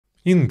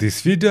In this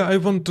video, I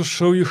want to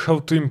show you how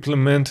to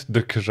implement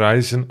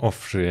Dockerizing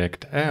of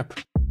React app.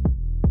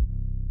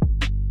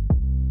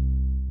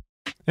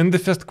 And the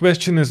first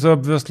question is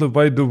obviously,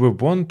 why do we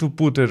want to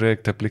put a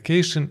React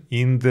application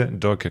in the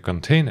Docker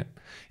container?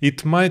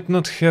 It might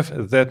not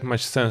have that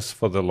much sense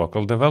for the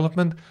local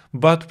development,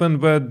 but when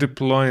we're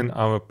deploying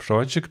our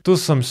project to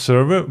some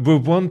server, we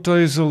want to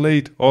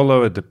isolate all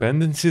our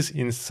dependencies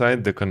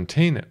inside the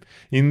container.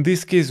 In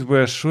this case,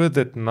 we're sure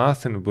that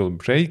nothing will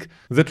break,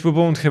 that we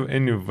won't have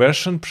any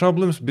version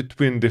problems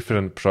between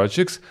different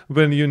projects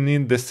when you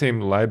need the same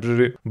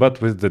library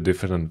but with the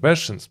different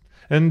versions.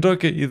 And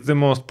Docker is the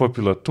most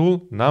popular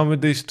tool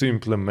nowadays to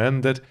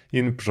implement that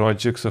in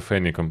projects of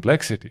any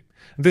complexity.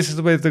 This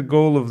is why the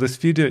goal of this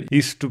video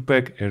is to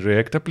pack a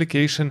React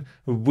application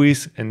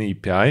with an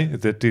API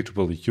that it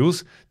will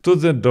use to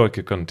the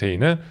Docker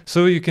container,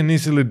 so you can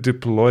easily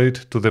deploy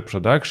it to the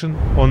production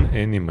on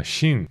any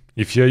machine.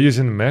 If you're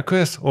using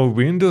macOS or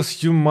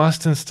Windows, you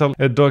must install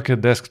a Docker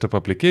desktop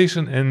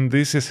application, and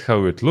this is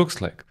how it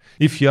looks like.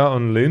 If you are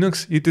on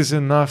Linux, it is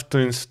enough to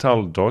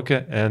install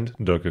Docker and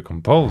Docker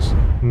Compose.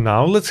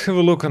 Now let's have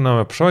a look on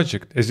our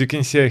project. As you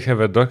can see, I have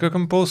a Docker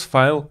Compose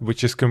file,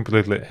 which is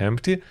completely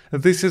empty.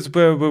 This is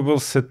where we will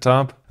set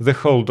up the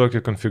whole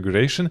Docker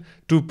configuration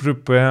to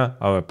prepare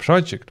our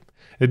project.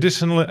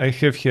 Additionally, I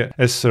have here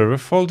a server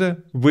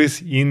folder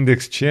with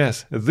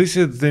index.js. This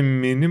is the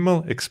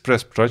minimal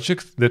Express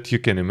project that you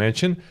can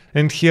imagine,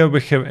 and here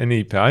we have an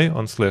API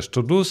on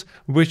 /todos,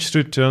 which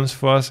returns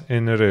for us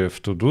an array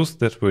of to-dos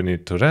that we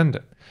need to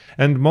render.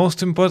 And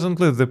most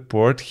importantly, the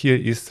port here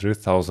is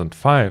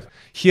 3005.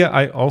 Here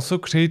I also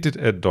created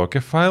a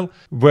Dockerfile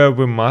where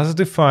we must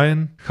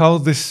define how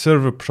this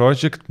server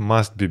project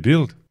must be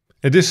built.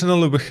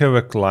 Additionally, we have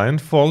a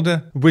client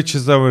folder, which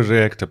is our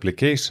React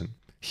application.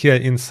 Here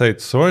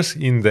inside source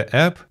in the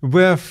app,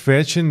 we are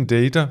fetching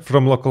data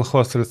from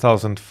localhost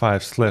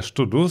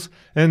 3005/todos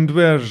and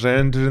we are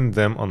rendering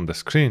them on the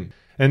screen.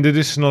 And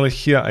additionally,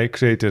 here I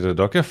created a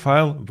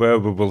Dockerfile where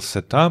we will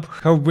set up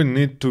how we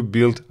need to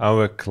build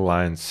our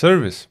client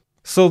service.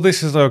 So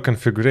this is our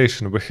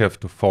configuration. We have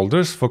two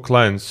folders for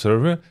client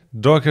server.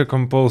 Docker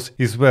Compose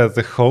is where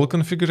the whole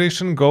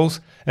configuration goes,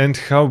 and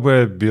how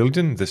we're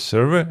building the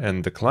server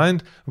and the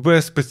client we're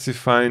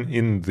specifying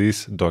in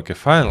these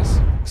Dockerfiles.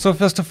 So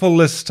first of all,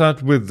 let's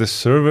start with the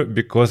server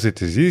because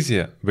it is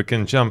easier. We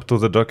can jump to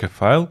the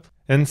Dockerfile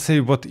and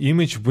say what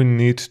image we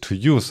need to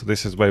use.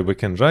 This is why we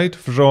can write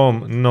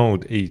from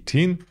node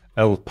 18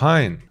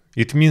 alpine.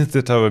 It means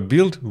that our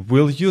build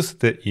will use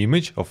the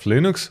image of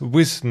Linux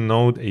with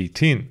node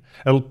 18.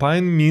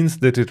 Alpine means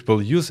that it will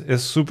use a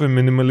super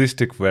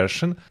minimalistic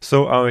version,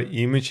 so our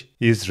image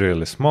is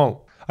really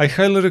small. I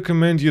highly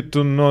recommend you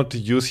to not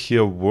use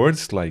here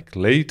words like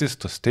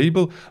latest or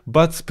stable,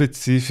 but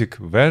specific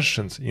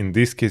versions. In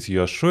this case,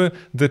 you are sure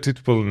that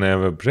it will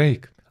never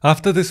break.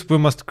 After this, we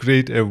must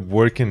create a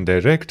working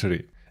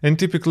directory. And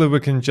typically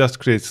we can just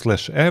create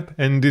 /app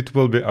and it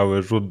will be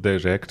our root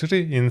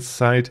directory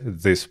inside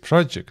this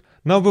project.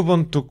 Now we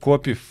want to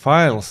copy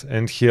files,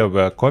 and here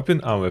we are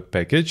copying our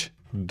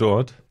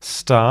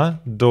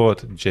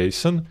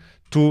package.star.json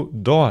to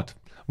dot.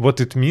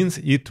 What it means,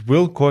 it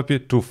will copy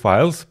two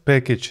files,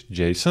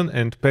 package.json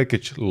and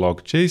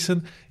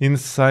package.log.json,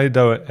 inside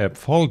our app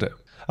folder.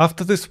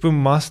 After this, we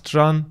must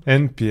run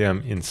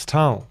npm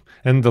install.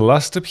 And the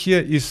last step here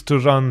is to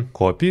run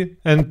copy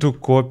and to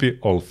copy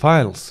all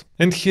files.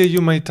 And here you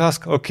might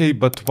ask, okay,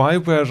 but why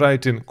we're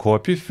writing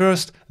copy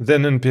first,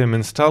 then npm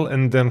install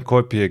and then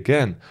copy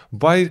again?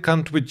 Why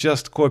can't we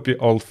just copy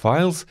all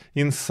files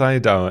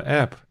inside our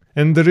app?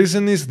 And the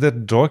reason is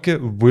that Docker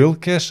will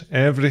cache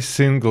every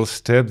single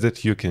step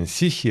that you can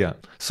see here.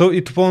 So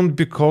it won't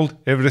be called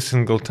every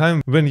single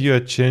time when you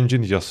are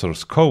changing your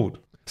source code.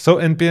 So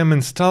npm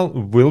install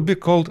will be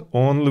called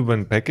only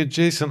when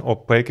package.json or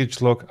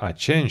package.log are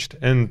changed,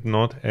 and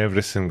not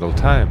every single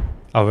time.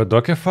 Our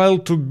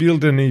Dockerfile to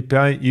build an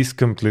API is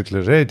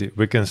completely ready.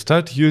 We can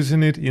start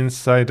using it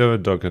inside our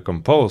Docker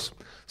Compose.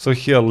 So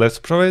here let's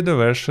provide a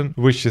version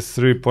which is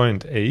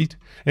 3.8,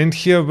 and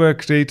here we're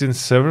creating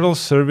several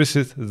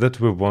services that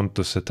we want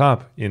to set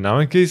up. In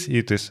our case,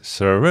 it is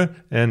server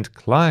and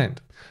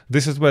client.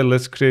 This is why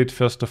let's create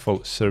first of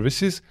all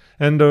services,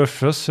 and our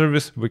first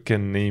service we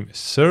can name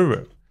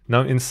server.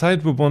 Now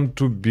inside we want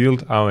to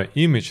build our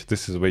image.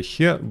 This is why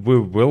here we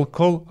will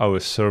call our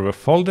server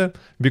folder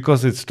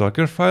because its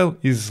Dockerfile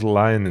is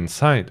lying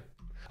inside.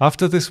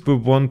 After this, we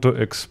want to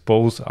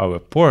expose our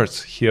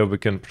ports. Here we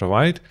can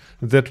provide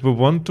that we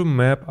want to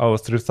map our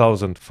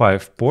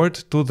 3005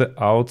 port to the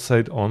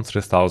outside on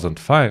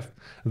 3005.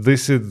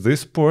 This is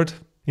this port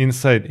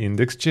inside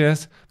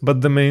index.js,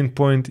 but the main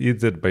point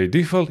is that by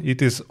default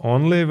it is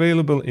only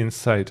available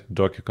inside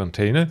Docker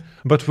container,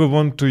 but we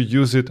want to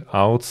use it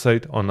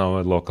outside on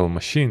our local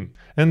machine.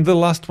 And the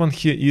last one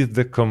here is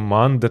the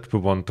command that we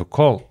want to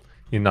call.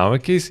 In our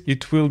case,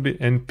 it will be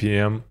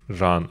npm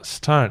run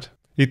start.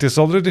 It is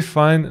already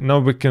fine. Now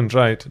we can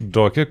write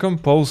docker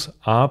compose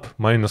app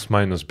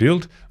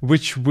 --build,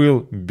 which will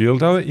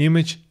build our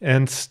image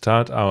and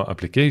start our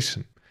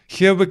application.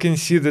 Here we can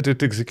see that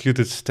it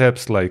executed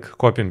steps like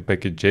copying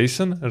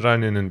package.json,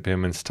 running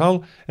npm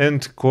install,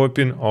 and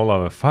copying all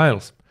our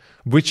files.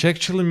 Which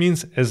actually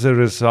means as a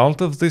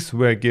result of this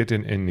we're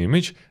getting an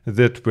image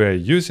that we're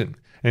using.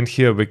 And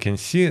here we can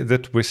see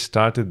that we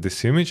started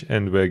this image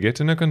and we're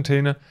getting a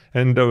container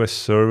and our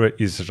server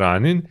is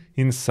running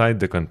inside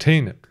the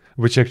container.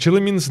 Which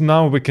actually means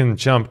now we can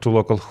jump to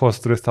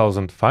localhost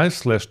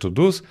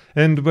 3005/todos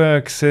and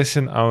we're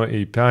accessing our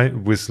API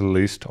with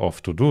list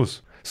of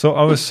to-dos. So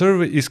our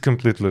server is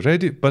completely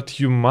ready, but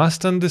you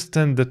must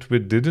understand that we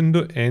didn't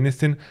do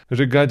anything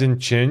regarding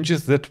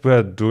changes that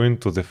we're doing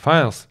to the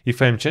files.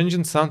 If I'm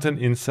changing something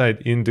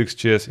inside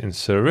index.js in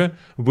server,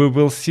 we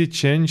will see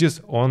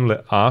changes only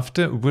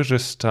after we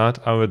restart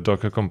our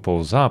Docker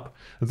Compose app.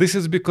 This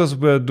is because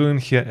we're doing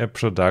here a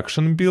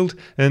production build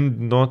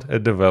and not a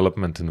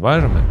development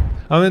environment.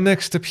 Our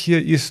next step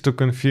here is to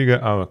configure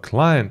our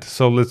client,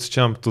 so let's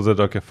jump to the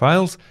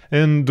Dockerfiles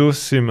and do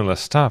similar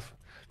stuff.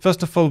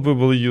 First of all, we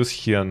will use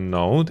here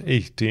Node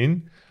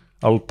 18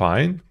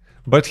 Alpine,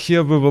 but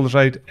here we will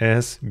write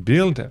as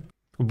builder.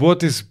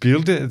 What is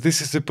builder? This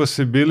is a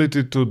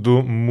possibility to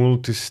do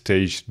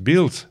multi-staged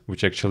builds,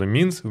 which actually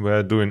means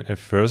we're doing a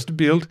first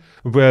build,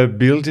 we're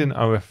building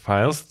our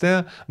files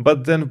there,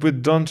 but then we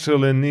don't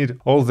really need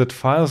all that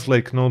files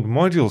like node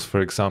modules, for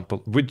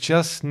example. We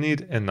just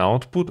need an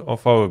output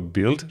of our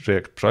build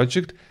React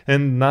project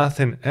and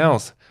nothing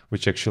else,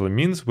 which actually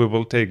means we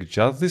will take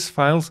just these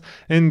files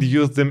and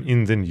use them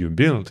in the new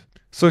build.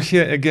 So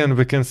here again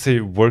we can say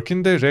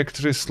working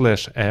directory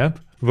 /app.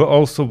 We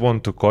also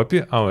want to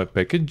copy our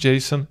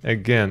package.json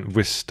again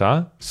with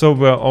star, so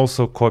we're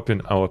also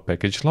copying our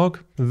package log.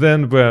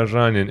 Then we're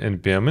running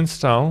npm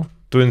install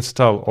to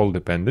install all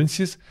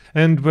dependencies,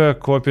 and we're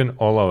copying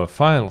all our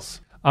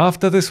files.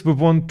 After this we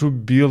want to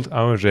build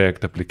our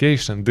React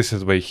application. This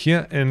is why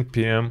here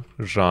npm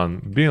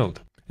run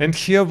build. And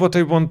here what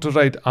I want to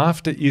write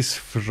after is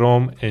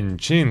from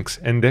nginx,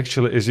 and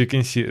actually as you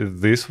can see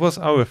this was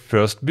our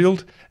first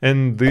build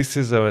and this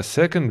is our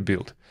second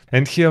build.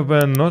 And here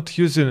we're not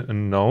using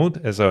Node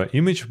as our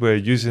image, we're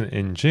using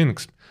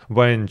nginx.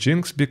 Why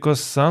nginx?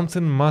 Because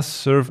something must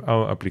serve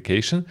our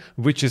application,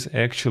 which is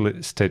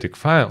actually static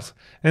files,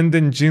 and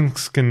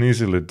nginx can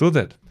easily do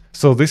that.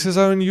 So this is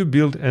our new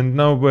build, and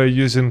now we're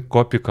using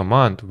copy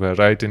command. We're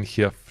writing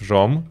here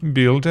from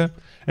builder,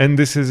 and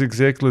this is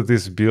exactly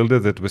this builder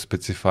that we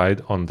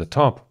specified on the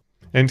top.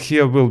 And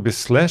here will be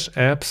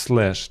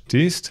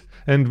 /app/test,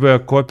 and we're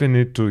copying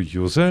it to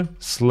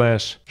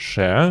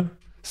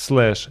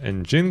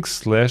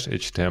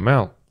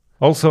user/share/nginx/html.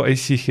 Also, I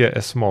see here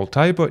a small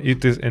typo.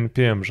 It is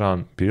npm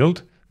run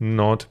build,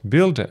 not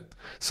builder.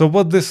 So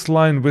what this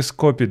line with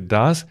copy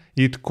does,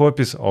 it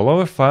copies all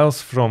our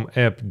files from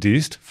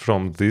app.dist,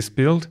 from this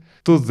build,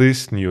 to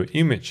this new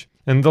image.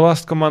 And the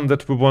last command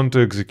that we want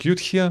to execute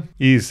here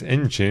is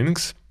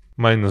nginx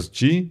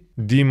 -g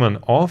daemon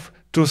off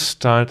to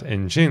start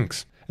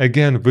nginx.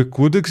 Again, we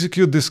could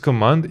execute this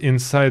command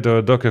inside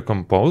our Docker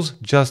Compose,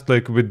 just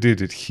like we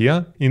did it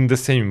here, in the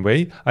same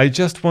way. I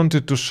just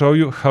wanted to show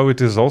you how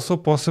it is also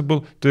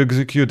possible to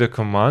execute a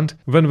command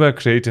when we're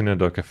creating a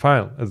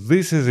Dockerfile.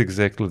 This is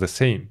exactly the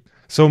same.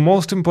 So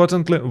most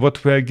importantly,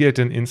 what we're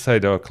getting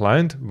inside our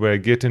client, we're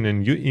getting a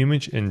new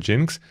image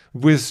nginx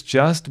with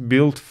just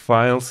build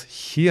files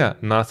here,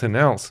 nothing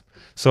else.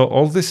 So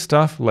all this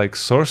stuff like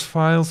source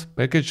files,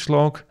 package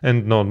log,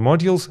 and node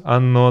modules are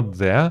not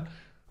there.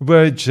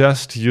 We're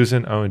just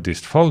using our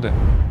dist folder.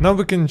 Now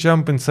we can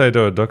jump inside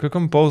our Docker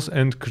Compose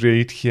and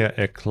create here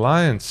a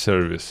client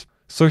service.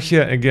 So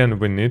here again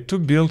we need to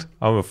build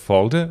our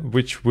folder,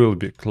 which will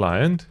be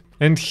client.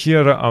 And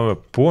here are our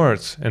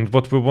ports, and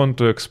what we want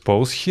to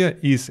expose here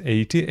is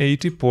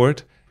 8080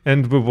 port,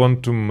 and we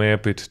want to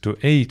map it to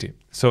 80.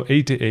 So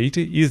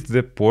 8080 is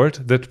the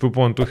port that we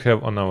want to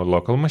have on our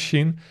local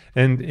machine,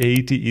 and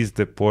 80 is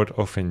the port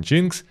of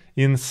nginx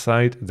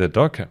inside the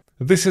Docker.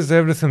 This is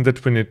everything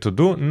that we need to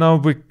do. Now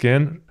we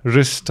can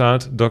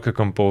restart Docker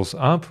Compose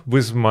app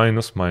with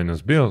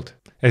 ---- build.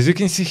 As you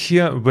can see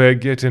here,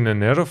 we're getting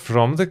an error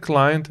from the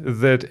client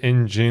that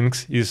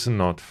nginx is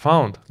not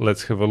found.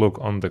 Let's have a look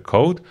on the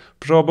code.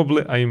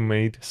 Probably I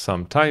made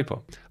some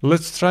typo.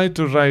 Let's try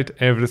to write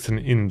everything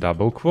in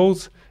double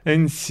quotes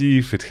and see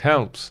if it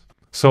helps.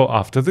 So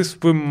after this,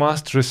 we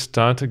must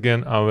restart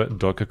again our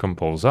Docker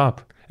Compose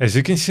app. As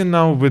you can see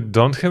now, we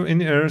don't have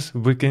any errors.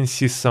 We can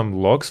see some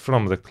logs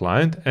from the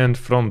client and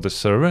from the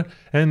server,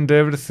 and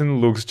everything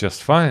looks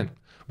just fine.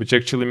 Which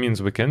actually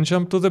means we can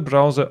jump to the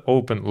browser,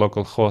 open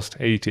localhost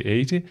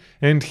 8080,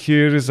 and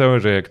here is our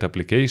React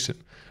application.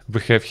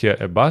 We have here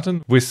a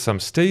button with some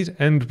state,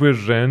 and we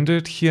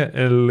rendered here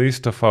a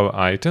list of our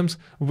items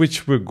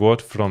which we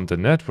got from the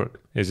network.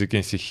 As you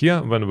can see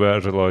here, when we are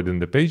reloading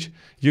the page,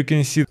 you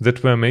can see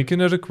that we're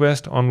making a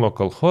request on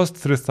localhost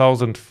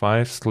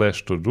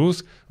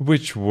 3005/todos,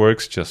 which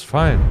works just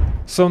fine.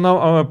 So now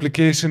our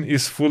application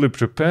is fully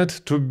prepared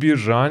to be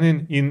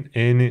running in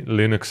any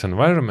Linux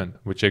environment,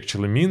 which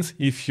actually means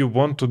if you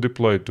want to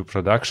deploy it to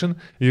production,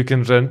 you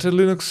can rent a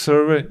Linux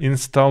server,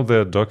 install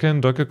the Docker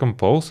and Docker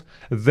Compose,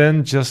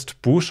 then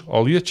just push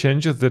all your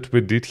changes that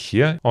we did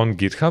here on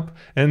GitHub,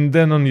 and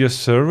then on your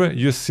server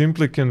you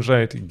simply can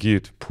write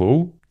git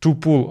pull to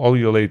pull all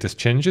your latest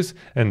changes,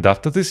 and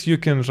after this you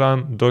can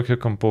run docker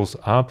compose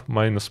app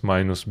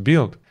 --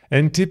 build.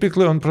 And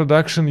typically on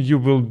production you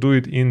will do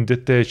it in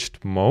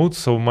detached mode,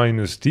 so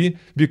 -d,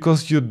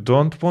 because you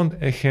don't want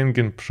a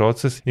hanging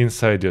process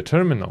inside your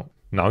terminal.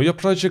 Now your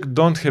project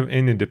don't have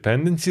any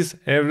dependencies,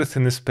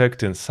 everything is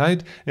packed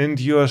inside, and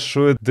you are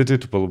sure that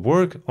it will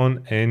work on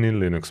any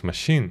Linux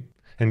machine.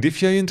 And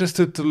if you're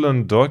interested to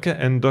learn Docker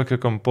and Docker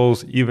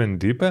Compose even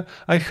deeper,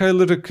 I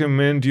highly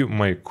recommend you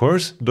my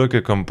course,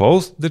 Docker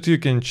Compose, that you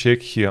can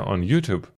check here on YouTube.